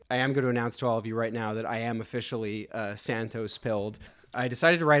I am going to announce to all of you right now that I am officially Santos pilled. I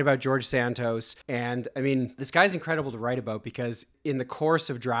decided to write about George Santos. And I mean, this guy's incredible to write about because in the course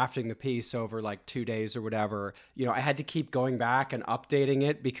of drafting the piece over like 2 days or whatever, I had to keep going back and updating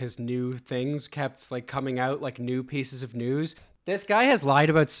it because new things kept like coming out, like new pieces of news. This guy has lied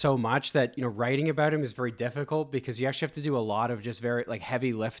about so much that, writing about him is very difficult because you actually have to do a lot of just very like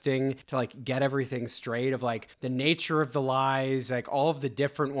heavy lifting to like get everything straight of like the nature of the lies, like all of the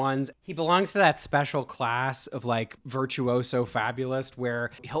different ones. He belongs to that special class of like virtuoso fabulist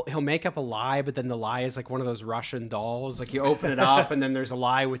where he'll make up a lie, but then the lie is like one of those Russian dolls. Like you open it up and then there's a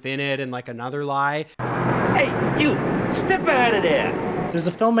lie within it and like another lie. Hey, you, step out of there. There's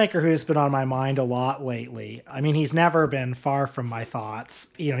a filmmaker who's been on my mind a lot lately. I mean, he's never been far from my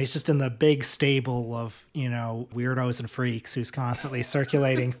thoughts. He's just in the big stable of, weirdos and freaks who's constantly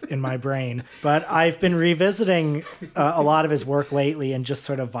circulating in my brain. But I've been revisiting a lot of his work lately and just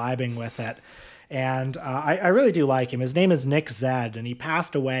sort of vibing with it. And I really do like him. His name is Nick Zedd, and he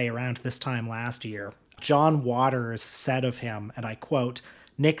passed away around this time last year. John Waters said of him, and I quote,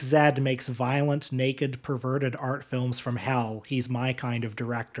 "Nick Zedd makes violent, naked, perverted art films from hell. He's my kind of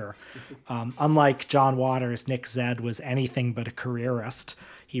director." Unlike John Waters, Nick Zedd was anything but a careerist.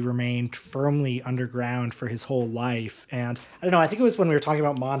 He remained firmly underground for his whole life. And I don't know, I think it was when we were talking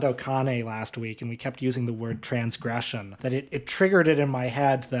about Mondo Kane last week and we kept using the word transgression, that it triggered it in my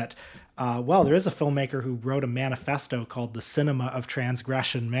head that there is a filmmaker who wrote a manifesto called the Cinema of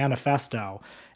Transgression Manifesto.